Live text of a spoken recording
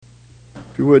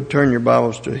If you would, turn your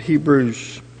Bibles to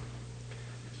Hebrews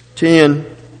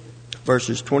 10,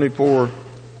 verses 24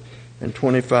 and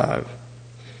 25.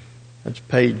 That's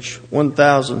page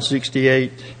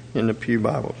 1068 in the Pew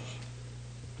Bibles.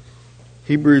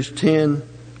 Hebrews 10,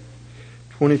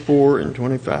 24 and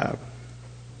 25.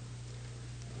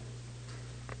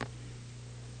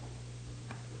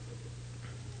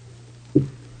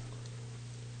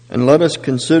 And let us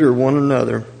consider one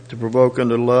another to provoke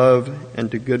unto love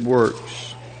and to good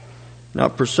works,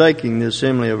 not forsaking the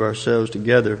assembly of ourselves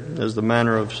together, as the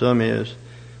manner of some is,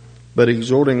 but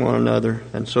exhorting one another,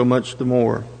 and so much the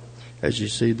more, as you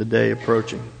see the day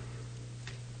approaching.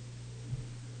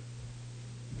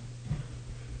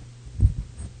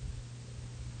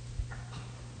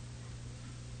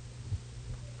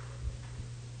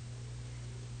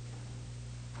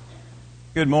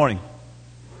 Good morning.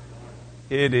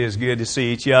 It is good to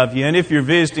see each of you. And if you're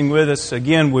visiting with us,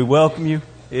 again, we welcome you.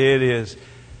 It is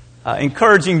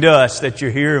encouraging to us that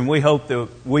you're here, and we hope that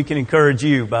we can encourage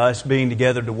you by us being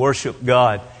together to worship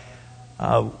God.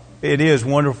 It is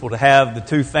wonderful to have the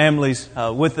two families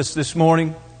with us this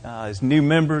morning. As new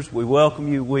members, we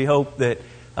welcome you. We hope that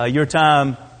your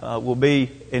time will be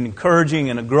an encouraging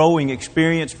and a growing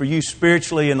experience for you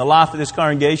spiritually in the life of this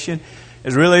congregation.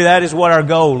 As really that is what our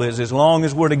goal is. As long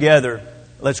as we're together,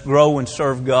 let's grow and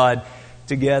serve God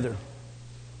together.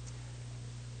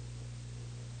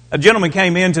 A gentleman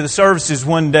came into the services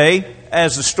one day,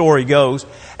 as the story goes,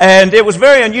 and it was a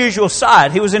very unusual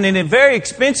sight. He was in a very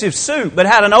expensive suit, but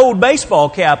had an old baseball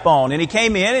cap on, and he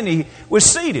came in and he was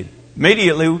seated.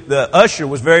 Immediately, the usher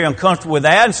was very uncomfortable with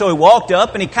that, and so he walked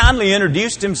up and he kindly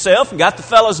introduced himself and got the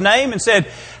fellow's name and said,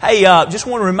 "Hey, just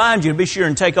want to remind you to be sure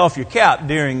and take off your cap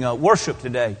during worship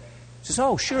today." He says,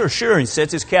 "Oh, sure. And he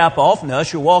sets his cap off, and the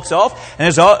usher walks off. And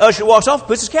as the usher walks off, he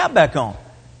puts his cap back on.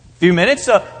 A few minutes,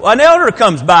 an elder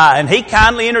comes by, and he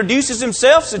kindly introduces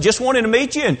himself, says, "Just wanted to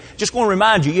meet you, and just want to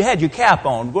remind you, you had your cap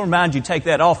on. I'm going to remind you to take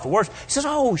that off for worship." He says,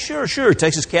 "Oh, sure. He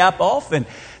takes his cap off, and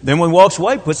then when he walks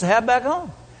away, puts the hat back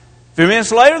on. A few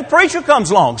minutes later, the preacher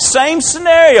comes along. Same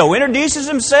scenario. Introduces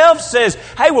himself, says,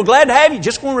 "Hey, we're glad to have you.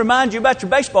 Just want to remind you about your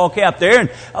baseball cap there." And,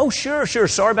 "Oh, sure.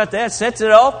 Sorry about that." Sets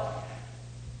it off.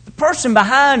 The person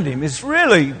behind him is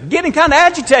really getting kind of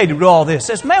agitated with all this.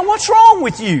 Says, "Man, what's wrong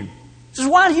with you?" He says,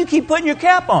 "Why do you keep putting your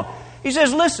cap on?" He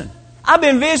says, "Listen, I've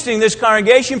been visiting this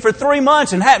congregation for 3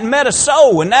 months and hadn't met a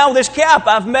soul. And now with this cap,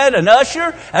 I've met an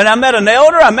usher, and I met an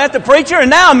elder, I met the preacher, and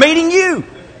now I'm meeting you."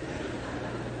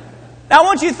 Now I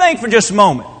want you to think for just a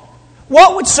moment.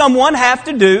 What would someone have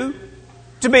to do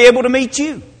to be able to meet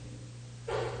you?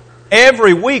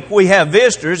 Every week we have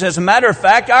visitors. As a matter of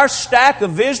fact, our stack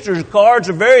of visitors cards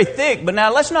are very thick. But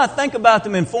now let's not think about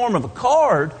them in form of a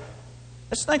card.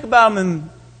 Let's think about them in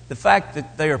the fact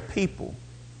that they are people.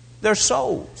 They're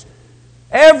souls.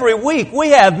 Every week we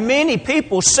have many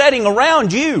people sitting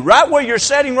around you, right where you're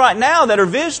sitting right now, that are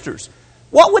visitors.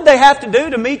 What would they have to do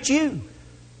to meet you?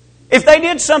 If they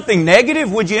did something negative,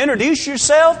 would you introduce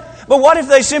yourself? But what if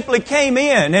they simply came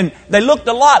in and they looked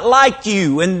a lot like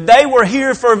you and they were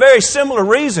here for a very similar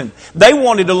reason? They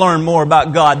wanted to learn more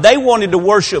about God. They wanted to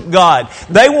worship God.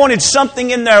 They wanted something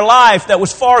in their life that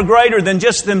was far greater than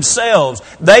just themselves.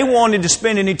 They wanted to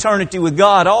spend an eternity with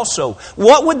God also.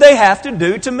 What would they have to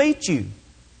do to meet you?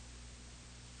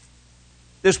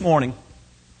 This morning,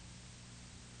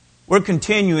 we're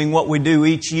continuing what we do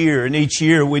each year, and each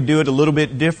year we do it a little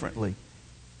bit differently.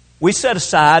 We set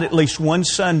aside at least one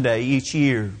Sunday each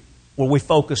year where we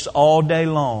focus all day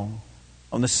long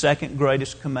on the second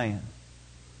greatest command,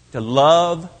 to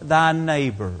love thy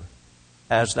neighbor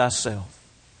as thyself.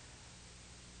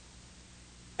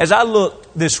 As I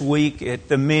looked this week at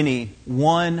the many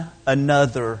one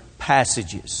another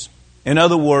passages, in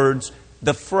other words,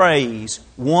 the phrase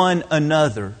one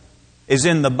another is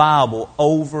in the Bible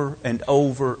over and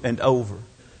over and over.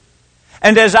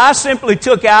 And as I simply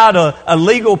took out a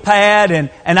legal pad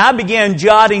and I began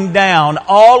jotting down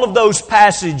all of those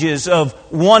passages of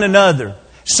one another,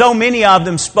 so many of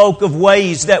them spoke of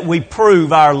ways that we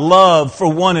prove our love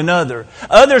for one another.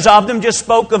 Others of them just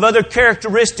spoke of other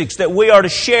characteristics that we are to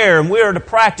share and we are to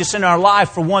practice in our life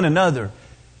for one another.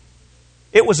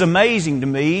 It was amazing to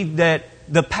me that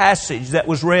the passage that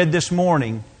was read this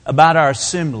morning about our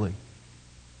assembly.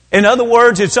 In other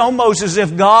words, it's almost as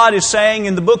if God is saying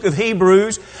in the book of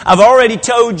Hebrews, I've already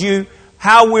told you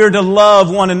how we're to love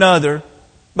one another,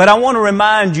 but I want to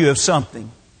remind you of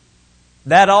something.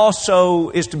 That also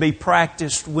is to be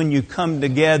practiced when you come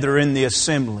together in the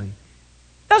assembly.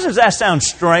 Doesn't that sound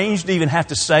strange to even have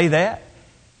to say that?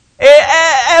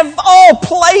 Of all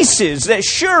places that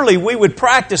surely we would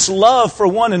practice love for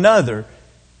one another,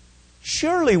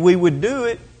 surely we would do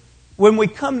it when we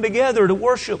come together to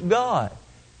worship God.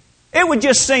 It would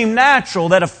just seem natural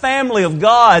that a family of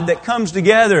God that comes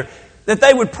together, that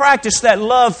they would practice that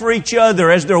love for each other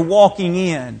as they're walking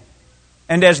in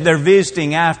and as they're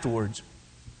visiting afterwards.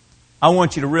 I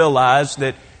want you to realize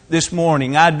that this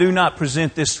morning I do not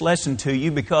present this lesson to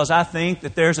you because I think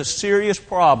that there's a serious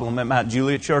problem at Mount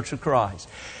Juliet Church of Christ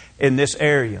in this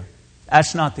area.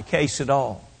 That's not the case at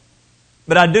all.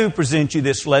 But I do present you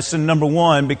this lesson, number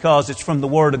one, because it's from the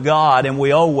Word of God, and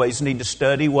we always need to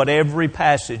study what every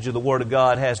passage of the Word of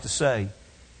God has to say.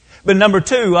 But number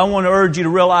two, I want to urge you to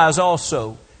realize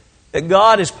also that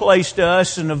God has placed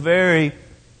us in a very,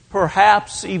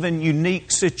 perhaps even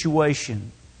unique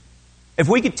situation. If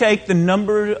we could take the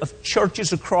number of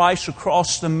churches of Christ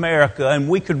across America and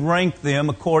we could rank them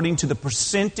according to the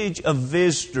percentage of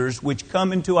visitors which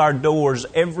come into our doors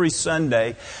every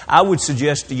Sunday, I would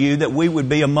suggest to you that we would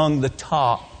be among the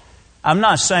top. I'm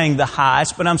not saying the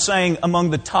highest, but I'm saying among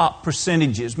the top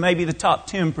percentages, maybe the top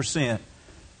 10%.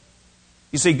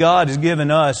 You see, God has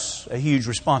given us a huge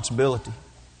responsibility.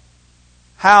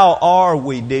 How are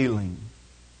we dealing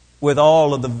with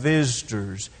all of the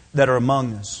visitors that are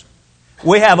among us?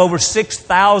 We have over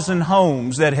 6,000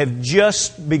 homes that have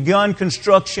just begun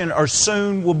construction or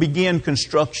soon will begin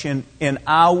construction in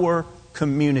our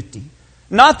community.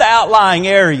 Not the outlying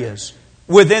areas,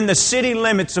 within the city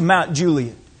limits of Mount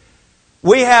Juliet.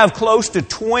 We have close to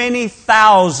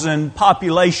 20,000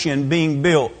 population being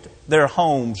built their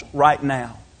homes right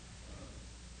now.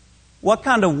 What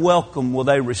kind of welcome will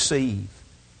they receive?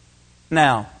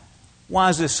 Now, why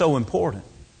is this so important?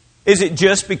 Is it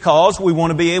just because we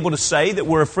want to be able to say that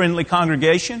we're a friendly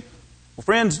congregation? Well,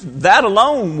 friends, that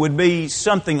alone would be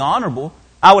something honorable.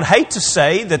 I would hate to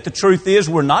say that the truth is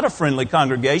we're not a friendly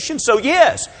congregation. So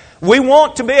yes, we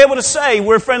want to be able to say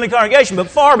we're a friendly congregation. But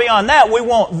far beyond that, we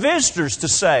want visitors to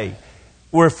say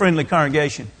we're a friendly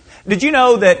congregation. Did you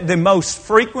know that the most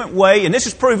frequent way, and this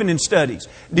is proven in studies,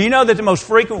 do you know that the most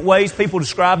frequent ways people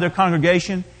describe their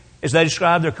congregation is they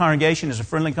describe their congregation as a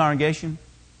friendly congregation?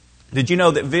 Did you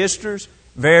know that visitors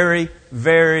very,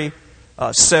 very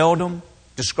seldom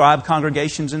describe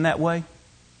congregations in that way?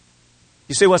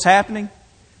 You see what's happening?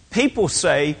 People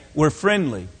say we're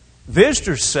friendly.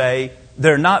 Visitors say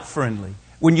they're not friendly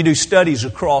when you do studies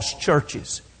across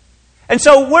churches. And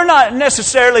so we're not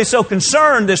necessarily so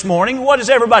concerned this morning, what is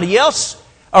everybody else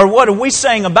or what are we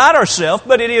saying about ourselves,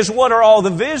 but it is what are all the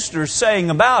visitors saying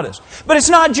about us. But it's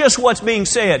not just what's being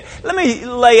said. Let me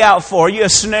lay out for you a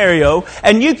scenario,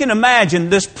 and you can imagine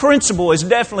this principle is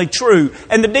definitely true,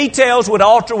 and the details would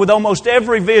alter with almost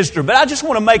every visitor. But I just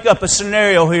want to make up a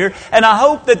scenario here, and I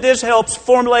hope that this helps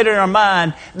formulate in our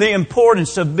mind the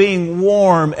importance of being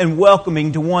warm and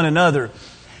welcoming to one another.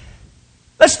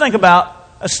 Let's think about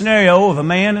a scenario of a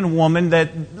man and a woman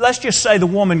that, let's just say the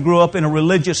woman grew up in a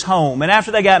religious home. And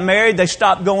after they got married, they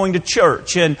stopped going to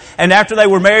church. And after they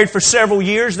were married for several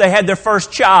years, they had their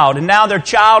first child. And now their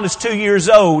child is 2 years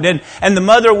old. And the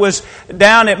mother was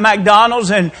down at McDonald's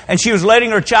and she was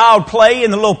letting her child play in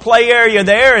the little play area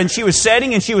there. And she was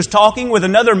sitting and she was talking with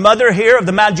another mother here of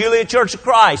the Mount Juliet Church of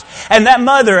Christ. And that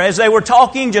mother, as they were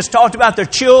talking, just talked about their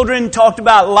children, talked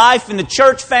about life in the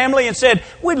church family, and said,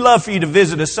 "We'd love for you to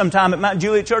visit us sometime at Mount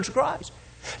Juliet Church of Christ."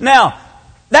 Now,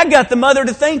 that got the mother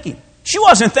to thinking. She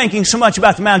wasn't thinking so much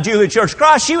about the Mount Juliet Church of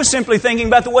Christ. She was simply thinking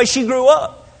about the way she grew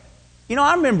up. You know,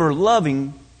 I remember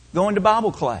loving going to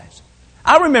Bible class.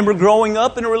 I remember growing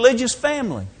up in a religious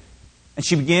family. And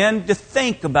she began to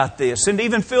think about this and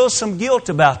even feel some guilt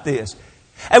about this.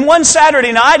 And one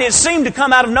Saturday night, it seemed to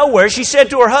come out of nowhere, she said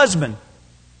to her husband,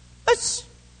 let's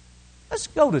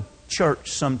go to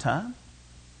church sometime.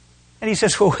 And he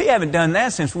says, "Well, we haven't done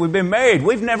that since we've been married.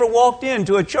 We've never walked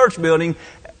into a church building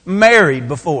married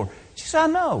before." She said, "I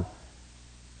know.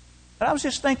 But I was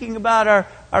just thinking about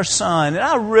our son, and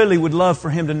I really would love for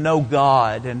him to know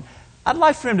God, and I'd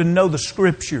like for him to know the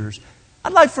Scriptures.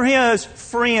 I'd like for his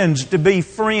friends to be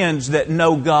friends that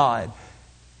know God.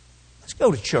 Let's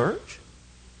go to church."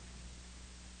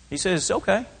 He says,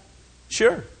 "Okay,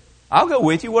 sure. I'll go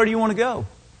with you. Where do you want to go?"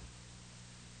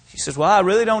 She says, "Well, I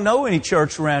really don't know any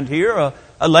church around here.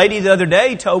 A lady the other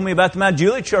day told me about the Mount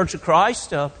Juliet Church of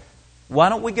Christ. Why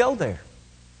don't we go there?"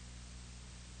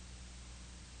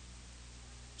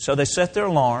 So they set their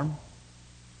alarm.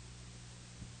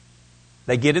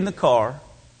 They get in the car.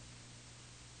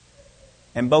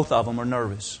 And both of them are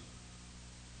nervous.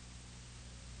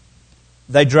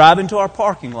 They drive into our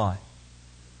parking lot.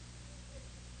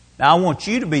 Now, I want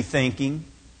you to be thinking,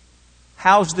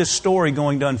 how's this story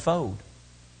going to unfold?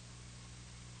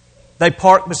 They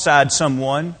park beside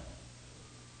someone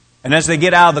And as they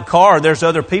get out of the car, there's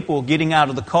other people getting out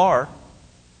of the car.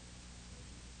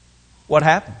 What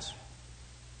happens?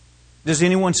 Does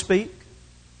anyone speak?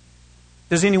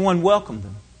 Does anyone welcome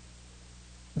them?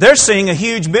 They're seeing a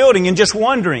huge building and just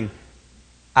wondering,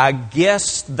 I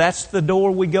guess that's the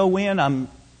door we go in. I'm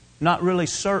not really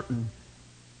certain.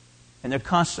 And they're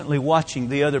constantly watching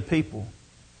the other people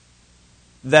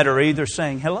that are either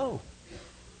saying, hello,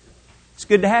 it's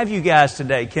good to have you guys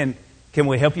today. Can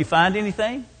we help you find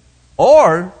anything?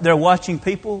 Or they're watching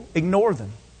people ignore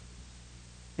them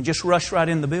and just rush right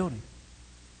in the building.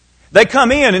 They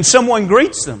come in and someone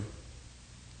greets them.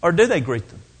 Or do they greet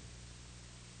them?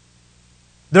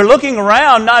 They're looking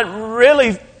around, not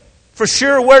really for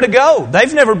sure where to go.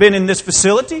 They've never been in this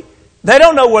facility. They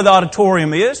don't know where the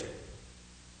auditorium is.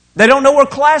 They don't know where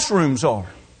classrooms are.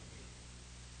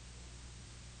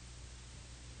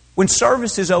 When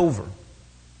service is over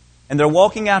and they're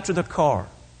walking out to their car,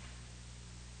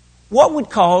 what would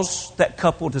cause that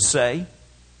couple to say,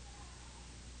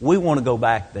 we want to go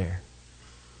back there?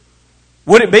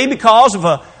 Would it be because of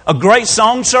a great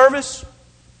song service?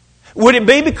 Would it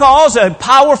be because a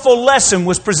powerful lesson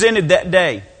was presented that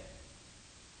day?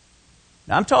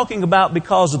 Now, I'm talking about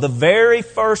because of the very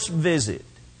first visit.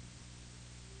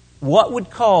 What would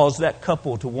cause that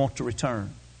couple to want to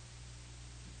return?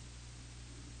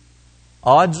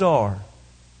 Odds are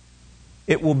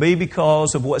it will be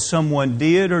because of what someone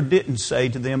did or didn't say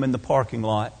to them in the parking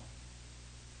lot,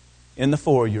 in the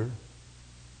foyer,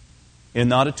 in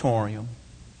the auditorium,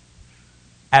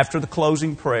 after the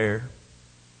closing prayer,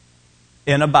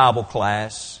 in a Bible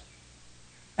class,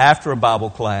 after a Bible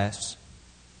class,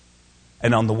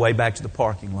 and on the way back to the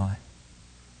parking lot.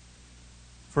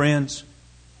 Friends,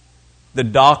 the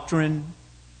doctrine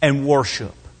and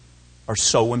worship are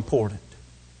so important.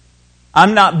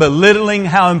 I'm not belittling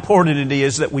how important it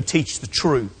is that we teach the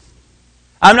truth.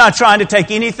 I'm not trying to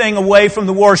take anything away from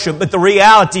the worship, but the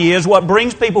reality is what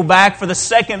brings people back for the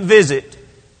second visit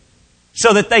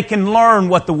so that they can learn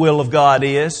what the will of God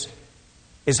is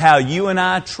how you and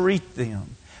I treat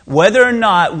them. Whether or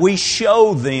not we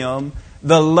show them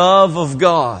the love of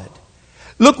God.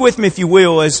 Look with me, if you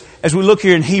will, as we look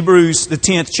here in Hebrews, the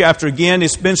 10th chapter again.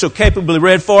 It's been so capably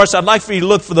read for us. I'd like for you to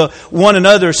look for the one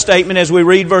another statement as we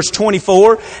read verse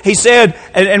 24. He said,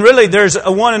 and really there's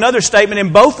a one another statement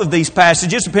in both of these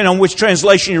passages, depending on which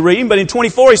translation you're reading. But in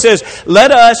 24 he says,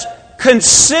 let us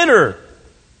consider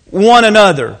one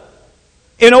another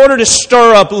in order to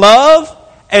stir up love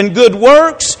and good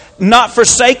works, not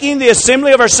forsaking the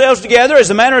assembly of ourselves together as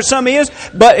the manner of some is,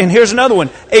 but, and here's another one,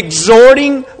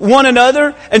 exhorting one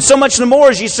another, and so much the more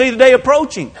as you see the day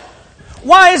approaching.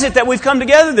 Why is it that we've come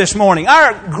together this morning?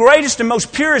 Our greatest and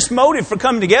most purest motive for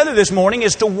coming together this morning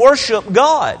is to worship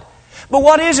God. But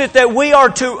what is it that we are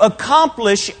to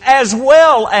accomplish as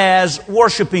well as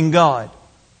worshiping God?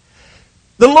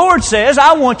 The Lord says,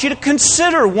 I want you to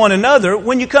consider one another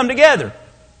when you come together.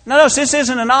 Notice, this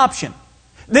isn't an option.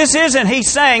 This isn't, He's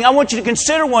saying, I want you to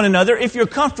consider one another if you're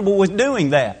comfortable with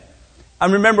doing that. I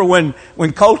remember when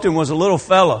Colton was a little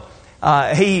fella,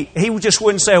 he just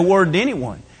wouldn't say a word to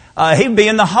anyone. He'd be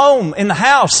in the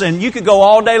house, and you could go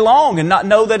all day long and not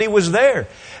know that he was there.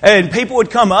 And people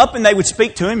would come up and they would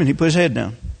speak to him, and he'd put his head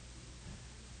down.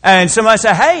 And somebody would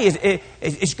say, hey,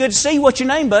 it's good to see you. What's your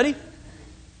name, buddy?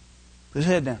 Put his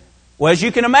head down. Well, as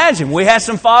you can imagine, we had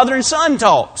some father and son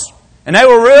talks. And they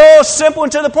were real simple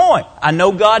and to the point. I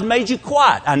know God made you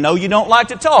quiet. I know you don't like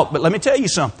to talk, but let me tell you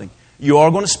something. You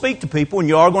are going to speak to people and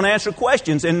you are going to answer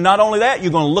questions. And not only that,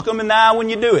 you're going to look them in the eye when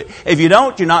you do it. If you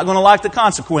don't, you're not going to like the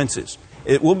consequences.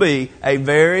 It will be a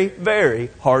very, very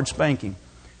hard spanking.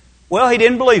 Well, he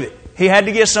didn't believe it. He had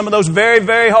to get some of those very,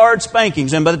 very hard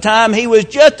spankings. And by the time he was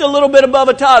just a little bit above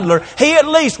a toddler, he at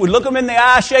least would look him in the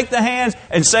eye, shake the hands,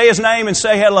 and say his name and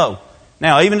say hello.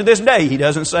 Now, even to this day, he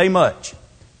doesn't say much.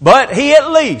 But he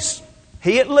at least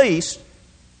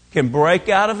can break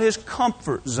out of his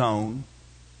comfort zone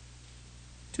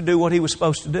to do what he was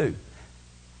supposed to do.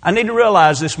 I need to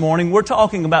realize this morning we're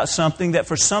talking about something that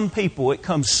for some people it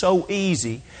comes so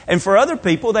easy. And for other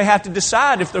people they have to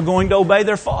decide if they're going to obey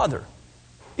their Father.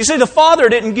 You see, the Father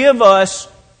didn't give us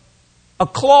a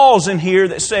clause in here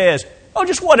that says, oh,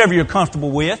 just whatever you're comfortable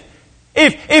with.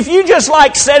 If you just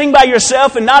like sitting by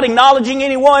yourself and not acknowledging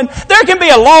anyone, there can be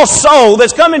a lost soul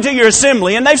that's come into your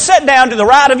assembly and they've sat down to the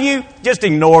right of you. Just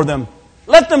ignore them.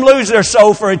 Let them lose their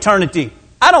soul for eternity.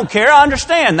 I don't care. I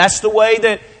understand. That's the way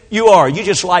that you are. You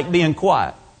just like being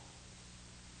quiet.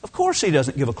 Of course He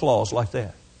doesn't give a clause like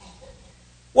that.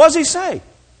 What does He say?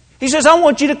 He says, I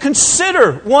want you to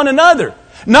consider one another.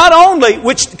 Not only,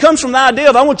 which comes from the idea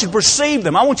of I want you to perceive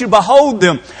them, I want you to behold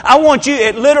them,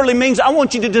 it literally means I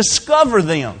want you to discover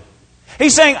them.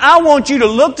 He's saying, I want you to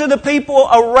look to the people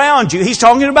around you. He's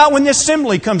talking about when the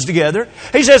assembly comes together.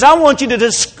 He says, I want you to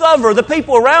discover the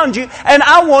people around you, and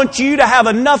I want you to have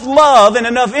enough love and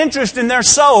enough interest in their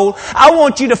soul. I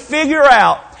want you to figure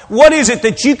out what is it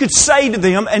that you could say to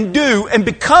them and do and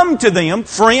become to them,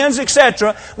 friends,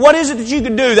 etc. What is it that you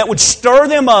could do that would stir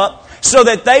them up so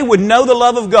that they would know the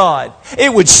love of God?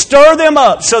 It would stir them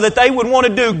up so that they would want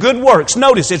to do good works.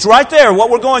 Notice, it's right there, what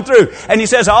we're going through. And he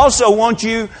says, I also want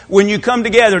you, when you come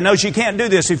together, notice you can't do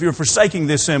this if you're forsaking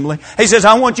the assembly. He says,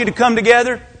 I want you to come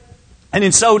together, and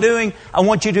in so doing, I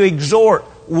want you to exhort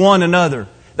one another.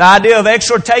 The idea of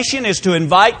exhortation is to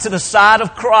invite to the side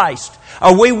of Christ.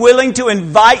 Are we willing to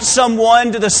invite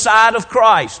someone to the side of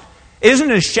Christ? Isn't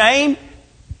it a shame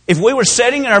if we were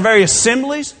sitting in our very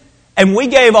assemblies and we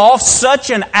gave off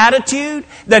such an attitude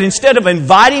that instead of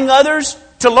inviting others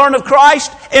to learn of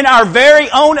Christ, in our very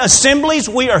own assemblies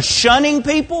we are shunning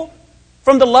people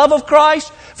from the love of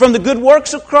Christ, from the good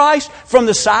works of Christ, from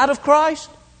the side of Christ?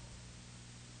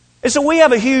 And so we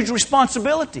have a huge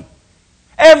responsibility.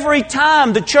 Every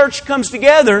time the church comes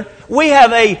together, we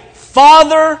have a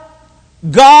Father,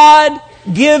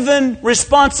 God-given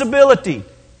responsibility.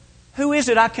 Who is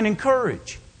it I can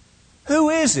encourage? Who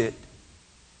is it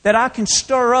that I can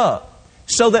stir up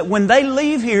so that when they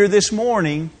leave here this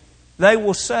morning, they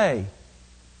will say,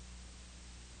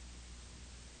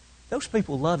 those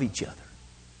people love each other.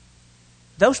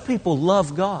 Those people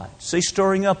love God. See,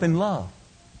 stirring up in love.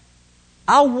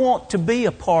 I want to be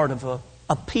a part of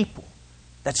a people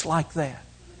that's like that.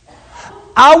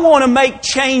 I want to make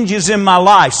changes in my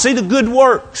life. See the good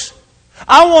works.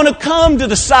 I want to come to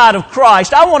the side of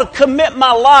Christ. I want to commit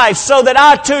my life so that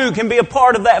I too can be a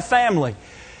part of that family.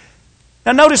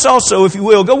 Now notice also, if you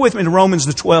will, go with me to Romans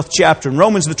the 12th chapter. In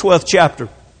Romans the 12th chapter,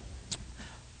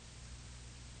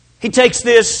 he takes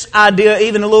this idea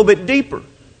even a little bit deeper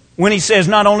when he says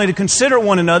not only to consider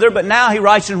one another, but now he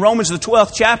writes in Romans the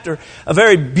 12th chapter a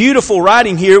very beautiful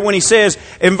writing here when he says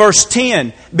in verse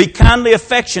 10, be kindly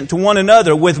affectionate to one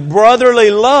another with brotherly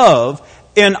love,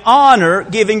 in honor,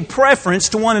 giving preference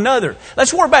to one another.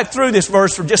 Let's work back through this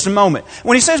verse for just a moment.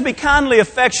 When he says be kindly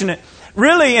affectionate,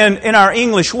 really in our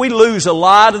English we lose a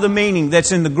lot of the meaning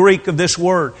that's in the Greek of this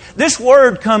word. This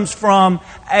word comes from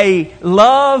a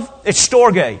love, it's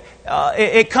storge.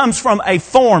 It comes from a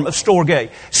form of storge.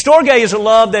 Storge is a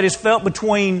love that is felt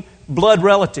between blood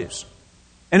relatives.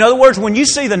 In other words, when you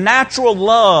see the natural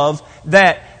love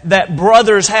that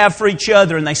brothers have for each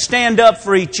other, and they stand up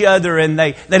for each other, and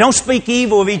they don't speak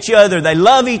evil of each other, they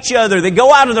love each other, they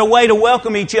go out of their way to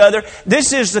welcome each other,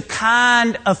 this is the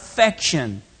kind of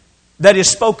affection that is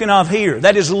spoken of here.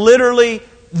 That is literally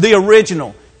the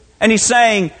original. And he's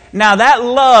saying, now that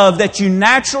love that you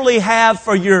naturally have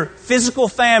for your physical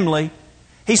family,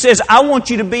 he says, I want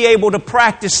you to be able to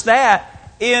practice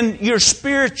that in your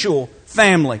spiritual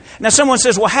family. Now someone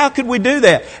says, well, how could we do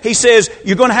that? He says,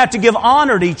 you're going to have to give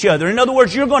honor to each other. In other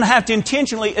words, you're going to have to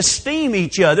intentionally esteem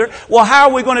each other. Well, how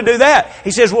are we going to do that?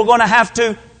 He says, we're going to have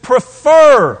to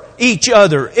prefer each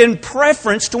other in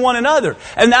preference to one another.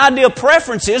 And the idea of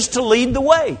preference is to lead the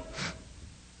way.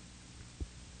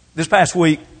 This past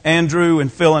week, Andrew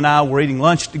and Phil and I were eating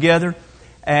lunch together,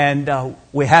 and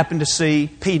we happened to see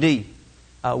PD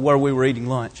where we were eating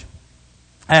lunch.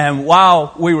 And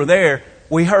while we were there,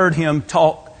 we heard him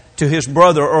talk to his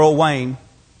brother, Earl Wayne,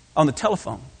 on the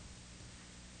telephone.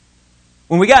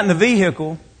 When we got in the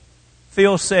vehicle,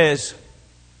 Phil says,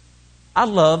 I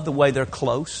love the way they're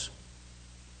close.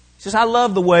 He says, I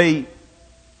love the way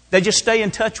they just stay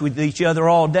in touch with each other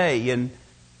all day, and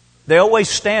they always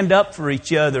stand up for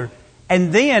each other.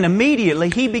 And then immediately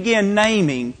he began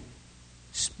naming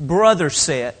brother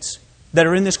sets that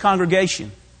are in this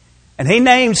congregation. And he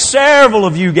named several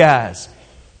of you guys.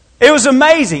 It was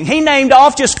amazing. He named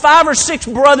off just 5 or 6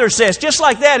 brother sets, just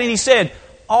like that. And he said,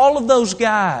 all of those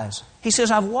guys, he says,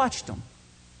 I've watched them.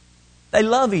 They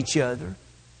love each other.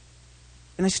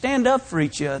 And they stand up for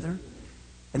each other.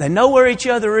 And they know where each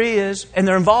other is. And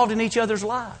they're involved in each other's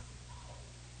life.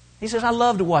 He says, I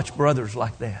love to watch brothers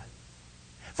like that.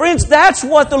 Friends, that's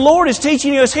what the Lord is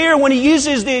teaching us here when He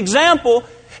uses the example.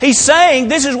 He's saying,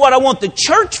 this is what I want the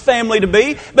church family to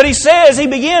be. But He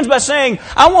begins by saying,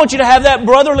 I want you to have that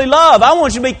brotherly love. I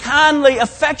want you to be kindly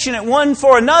affectionate one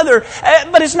for another.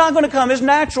 But it's not going to come as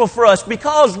natural for us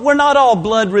because we're not all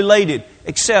blood related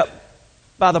except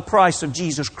by the price of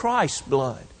Jesus Christ's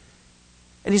blood.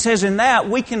 And He says in that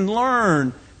we can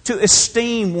learn to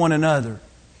esteem one another.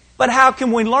 But how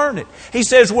can we learn it? He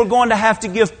says we're going to have to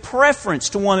give preference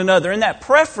to one another. And that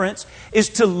preference is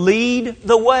to lead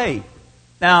the way.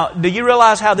 Now, do you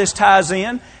realize how this ties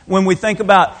in when we think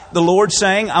about the Lord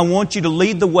saying, I want you to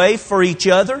lead the way for each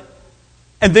other?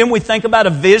 And then we think about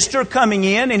a visitor coming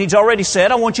in and He's already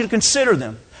said, I want you to consider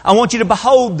them. I want you to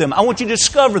behold them. I want you to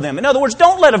discover them. In other words,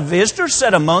 don't let a visitor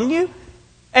sit among you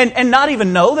and not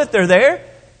even know that they're there.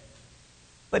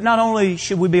 But not only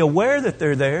should we be aware that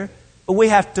they're there, but we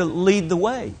have to lead the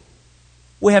way.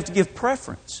 We have to give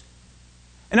preference.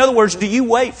 In other words, do you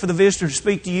wait for the visitor to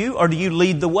speak to you, or do you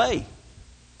lead the way?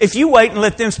 If you wait and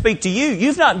let them speak to you,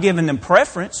 you've not given them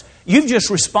preference. You've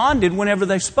just responded whenever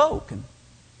they've spoken.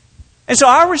 And so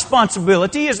our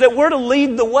responsibility is that we're to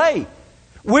lead the way.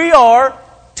 We are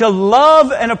to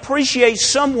love and appreciate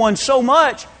someone so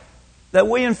much that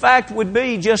we in fact would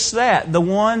be just that, the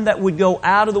one that would go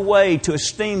out of the way to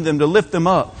esteem them, to lift them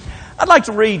up. I'd like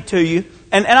to read to you,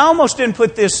 and I almost didn't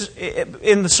put this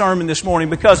in the sermon this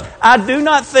morning because I do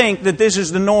not think that this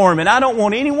is the norm, and I don't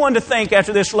want anyone to think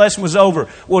after this lesson was over,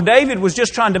 well, David was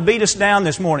just trying to beat us down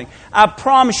this morning. I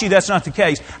promise you that's not the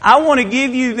case. I want to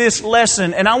give you this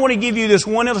lesson, and I want to give you this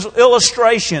one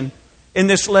illustration in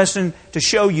this lesson to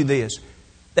show you this,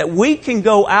 that we can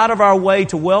go out of our way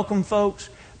to welcome folks,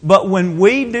 but when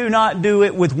we do not do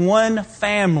it with one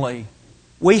family,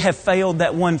 we have failed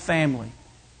that one family.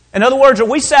 In other words, are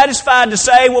we satisfied to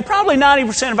say, well, probably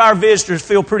 90% of our visitors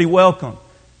feel pretty welcome?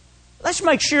 Let's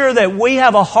make sure that we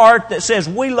have a heart that says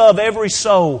we love every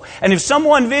soul. And if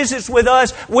someone visits with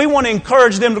us, we want to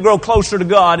encourage them to grow closer to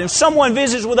God. If someone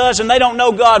visits with us and they don't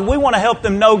know God, we want to help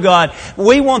them know God.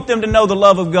 We want them to know the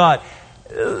love of God.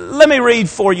 Let me read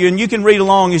for you, and you can read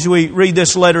along as we read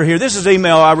this letter here. This is an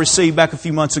email I received back a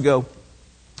few months ago.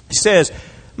 It says,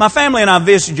 my family and I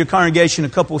visited your congregation a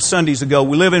couple of Sundays ago.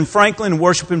 We live in Franklin and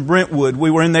worship in Brentwood.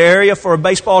 We were in the area for a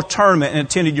baseball tournament and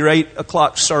attended your 8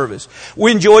 o'clock service.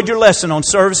 We enjoyed your lesson on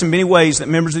service in many ways that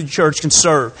members of the church can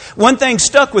serve. One thing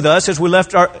stuck with us as we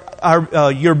left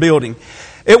your building.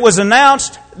 It was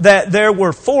announced that there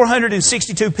were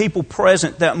 462 people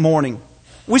present that morning.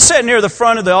 We sat near the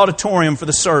front of the auditorium for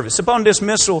the service. Upon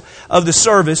dismissal of the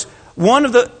service, one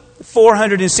of the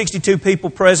 462 people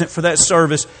present for that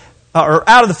service, or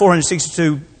out of the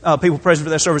 462 people present for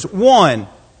that service, one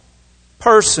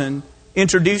person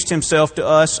introduced himself to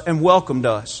us and welcomed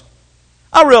us.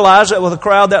 I realize that with a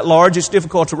crowd that large, it's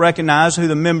difficult to recognize who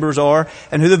the members are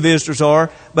and who the visitors are,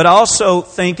 but I also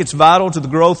think it's vital to the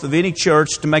growth of any church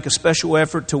to make a special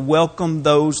effort to welcome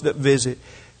those that visit.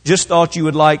 Just thought you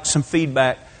would like some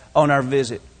feedback on our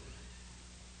visit.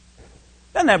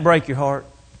 Doesn't that break your heart?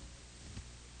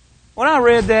 When I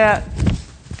read that,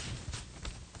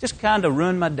 just kind of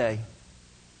ruined my day.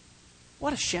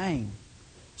 What a shame.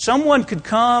 Someone could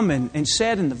come and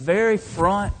sit in the very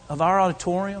front of our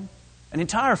auditorium, an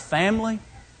entire family,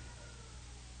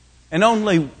 and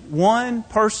only one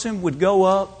person would go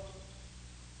up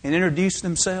and introduce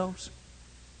themselves.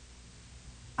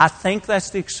 I think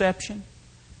that's the exception.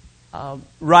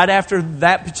 Right after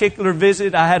that particular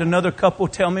visit, I had another couple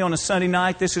tell me on a Sunday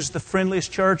night, this is the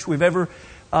friendliest church we've ever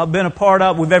been a part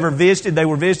of, we've ever visited. They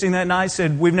were visiting that night,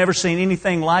 said, we've never seen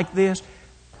anything like this.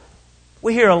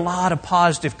 We hear a lot of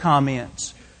positive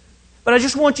comments. But I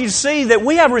just want you to see that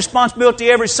we have a responsibility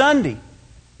every Sunday.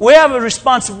 We have a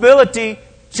responsibility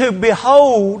to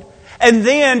behold and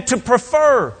then to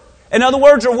prefer. In other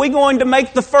words, are we going to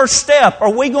make the first step?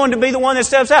 Are we going to be the one that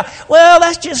steps out? Well,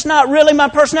 that's just not really my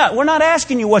personality. We're not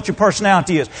asking you what your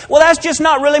personality is. Well, that's just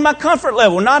not really my comfort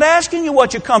level. We're not asking you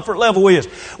what your comfort level is.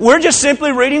 We're just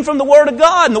simply reading from the Word of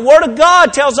God. And the Word of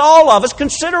God tells all of us,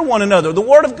 consider one another. The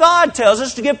Word of God tells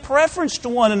us to give preference to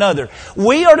one another.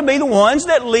 We are to be the ones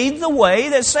that lead the way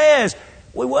that says,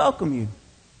 we welcome you.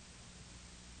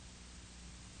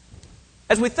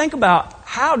 As we think about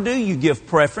how do you give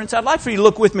preference, I'd like for you to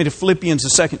look with me to Philippians, the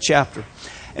 2nd chapter.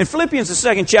 In Philippians, the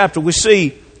 2nd chapter, we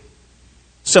see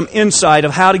some insight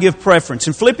of how to give preference.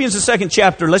 In Philippians, the 2nd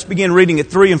chapter, let's begin reading at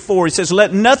 3 and 4. It says,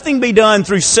 let nothing be done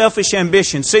through selfish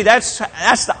ambition. See, that's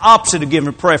the opposite of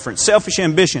giving preference, selfish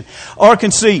ambition or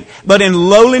conceit. But in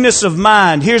lowliness of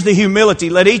mind, here's the humility.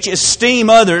 Let each esteem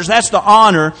others, that's the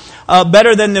honor,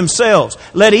 better than themselves.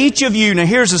 Let each of you, now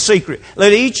here's the secret,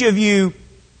 let each of you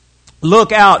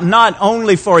look out not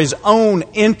only for his own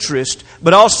interest,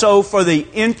 but also for the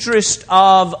interest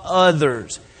of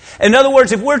others. In other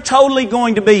words, if we're totally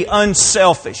going to be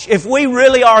unselfish, if we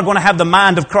really are going to have the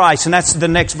mind of Christ, and that's the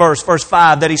next verse, verse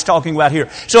 5 that he's talking about here.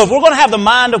 So if we're going to have the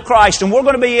mind of Christ and we're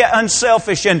going to be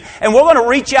unselfish and we're going to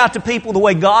reach out to people the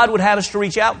way God would have us to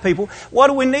reach out to people, what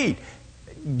do we need?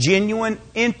 Genuine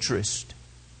interest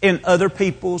in other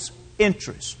people's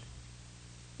interest.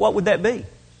 what would that be?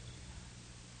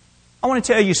 I want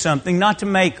to tell you something, not to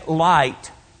make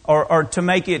light or to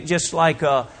make it just like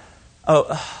a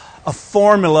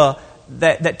formula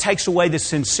that takes away the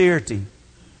sincerity.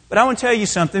 But I want to tell you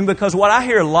something, because what I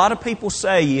hear a lot of people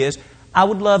say is, I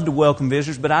would love to welcome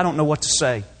visitors, but I don't know what to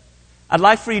say. I'd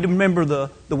like for you to remember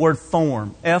the word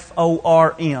form,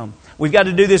 F-O-R-M. We've got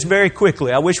to do this very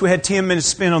quickly. I wish we had 10 minutes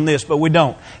to spend on this, but we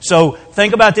don't. So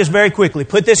think about this very quickly.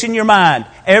 Put this in your mind.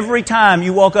 Every time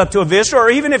you walk up to a visitor,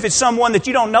 or even if it's someone that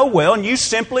you don't know well and you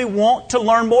simply want to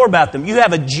learn more about them, you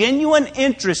have a genuine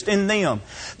interest in them,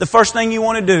 the first thing you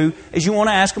want to do is you want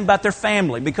to ask them about their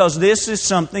family, because this is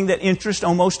something that interests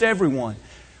almost everyone.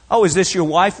 Oh, is this your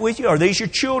wife with you? Are these your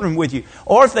children with you?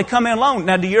 Or if they come in alone,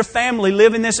 now do your family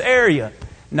live in this area?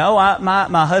 No,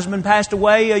 my husband passed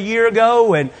away a year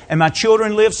ago and my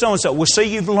children live so-and-so. Well,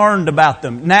 see, you've learned about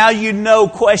them. Now you know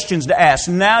questions to ask.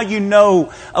 Now you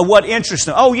know what interests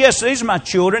them. Oh, yes, these are my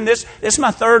children. This is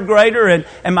my third grader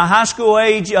and my high school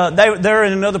age. They're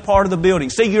in another part of the building.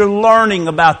 See, you're learning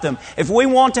about them. If we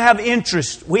want to have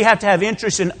interest, we have to have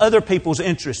interest in other people's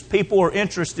interests. People are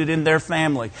interested in their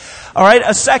family. All right,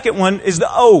 a second one is the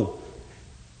O.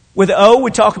 With the O,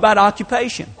 we talk about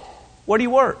occupation. Where do you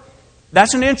work?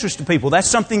 That's an interest to people. That's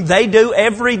something they do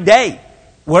every day.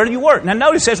 Where do you work? Now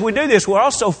notice as we do this, we're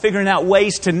also figuring out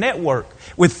ways to network.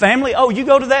 With family, oh, you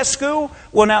go to that school?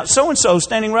 Well, now so-and-so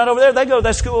standing right over there, they go to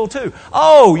that school too.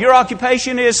 Oh, your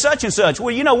occupation is such and such.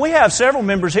 Well, you know, we have several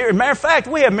members here. As a matter of fact,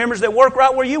 we have members that work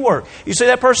right where you work. You see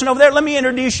that person over there? Let me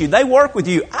introduce you. They work with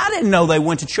you. I didn't know they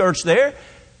went to church there.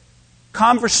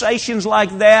 Conversations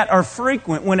like that are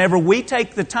frequent whenever we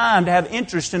take the time to have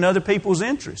interest in other people's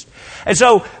interests. And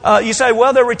so you say,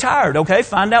 well, they're retired. Okay,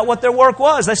 find out what their work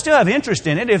was. They still have interest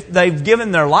in it if they've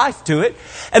given their life to it.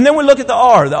 And then we look at the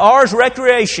R. The R is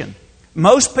recreation.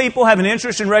 Most people have an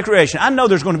interest in recreation. I know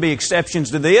there's going to be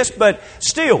exceptions to this, but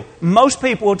still, most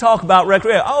people will talk about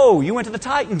recreation. Oh, you went to the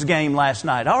Titans game last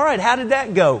night. All right, how did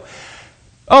that go?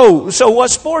 Oh, so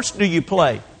what sports do you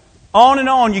play? On and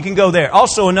on you can go there.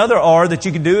 Also, another R that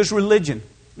you can do is religion.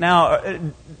 Now,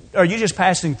 are you just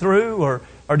passing through, or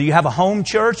do you have a home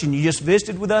church and you just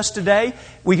visited with us today?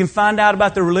 We can find out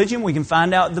about their religion. We can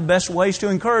find out the best ways to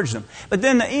encourage them. But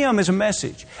then the M is a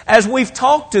message. As we've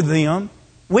talked to them,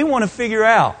 we want to figure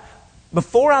out,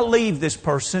 before I leave this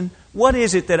person, what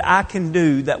is it that I can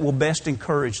do that will best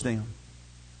encourage them?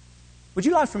 Would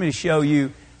you like for me to show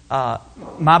you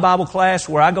my Bible class,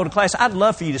 where I go to class? I'd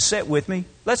love for you to sit with me.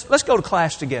 Let's go to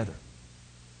class together.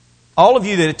 All of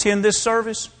you that attend this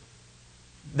service,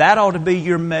 that ought to be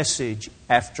your message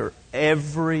after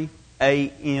every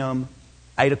a.m.,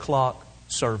 8 o'clock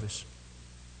service.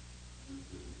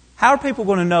 How are people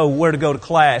going to know where to go to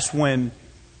class when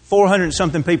 400 and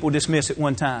something people dismiss at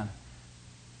one time?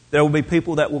 There will be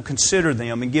people that will consider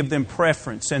them and give them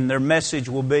preference, and their message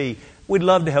will be, we'd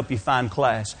love to help you find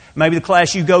class. Maybe the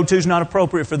class you go to is not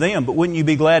appropriate for them, but wouldn't you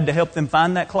be glad to help them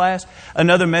find that class?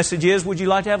 Another message is, would you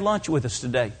like to have lunch with us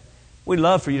today? We'd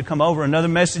love for you to come over. Another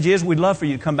message is, we'd love for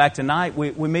you to come back tonight.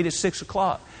 We meet at 6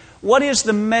 o'clock. What is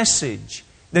the message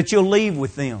that you'll leave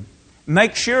with them?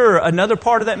 Make sure another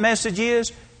part of that message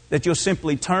is that you'll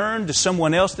simply turn to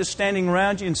someone else that's standing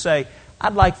around you and say,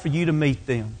 I'd like for you to meet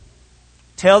them.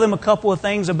 Tell them a couple of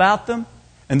things about them,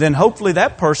 and then hopefully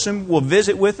that person will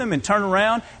visit with them and turn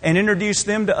around and introduce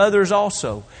them to others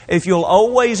also. If you'll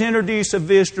always introduce a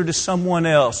visitor to someone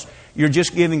else, you're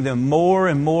just giving them more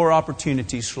and more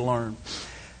opportunities to learn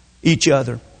each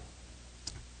other.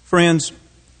 Friends,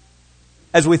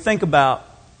 as we think about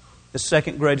the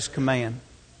second greatest command,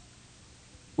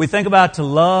 we think about to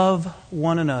love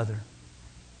one another.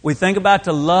 We think about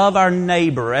to love our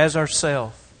neighbor as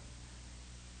ourselves.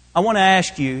 I want to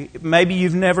ask you, maybe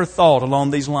you've never thought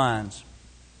along these lines.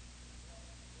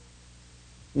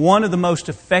 One of the most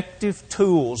effective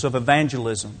tools of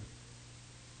evangelism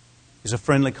is a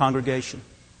friendly congregation.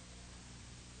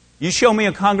 You show me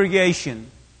a congregation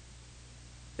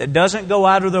that doesn't go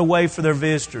out of their way for their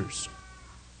visitors,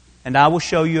 and I will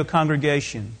show you a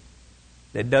congregation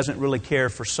that doesn't really care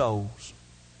for souls.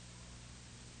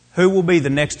 Who will be the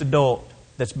next adult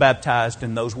that's baptized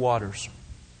in those waters?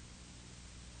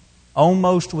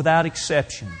 Almost without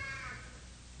exception,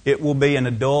 it will be an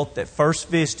adult that first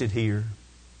visited here,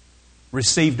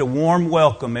 received a warm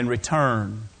welcome and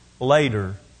returned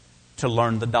later to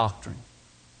learn the doctrine.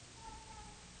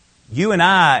 You and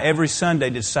I, every Sunday,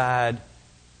 decide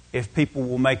if people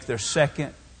will make their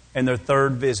second and their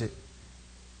third visit.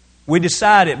 We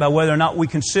decide it by whether or not we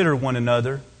consider one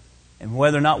another, and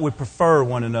whether or not we prefer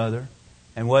one another,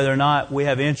 and whether or not we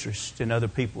have interest in other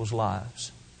people's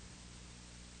lives.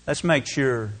 Let's make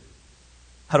sure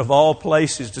out of all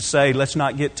places to say, let's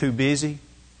not get too busy.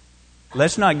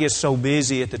 Let's not get so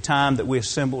busy at the time that we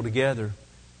assemble together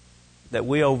that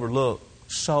we overlook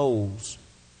souls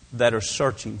that are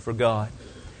searching for God.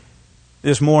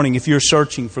 This morning, if you're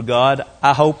searching for God,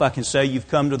 I hope I can say you've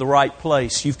come to the right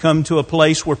place. You've come to a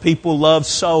place where people love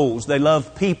souls. They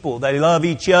love people. They love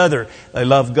each other. They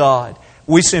love God.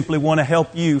 We simply want to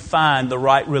help you find the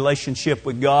right relationship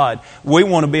with God. We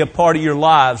want to be a part of your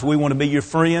lives. We want to be your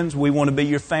friends. We want to be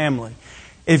your family.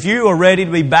 If you are ready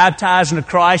to be baptized into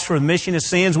Christ for the remission of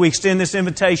sins, we extend this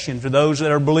invitation to those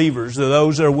that are believers, to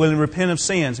those that are willing to repent of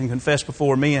sins and confess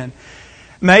before men.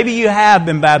 Maybe you have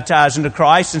been baptized into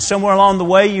Christ and somewhere along the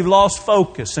way you've lost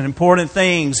focus and important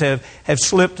things have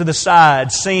slipped to the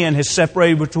side. Sin has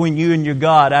separated between you and your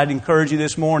God. I'd encourage you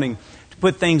this morning to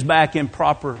put things back in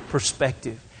proper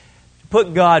perspective.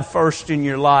 Put God first in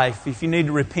your life. If you need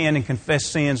to repent and confess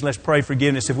sins, let's pray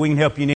forgiveness. If we can help you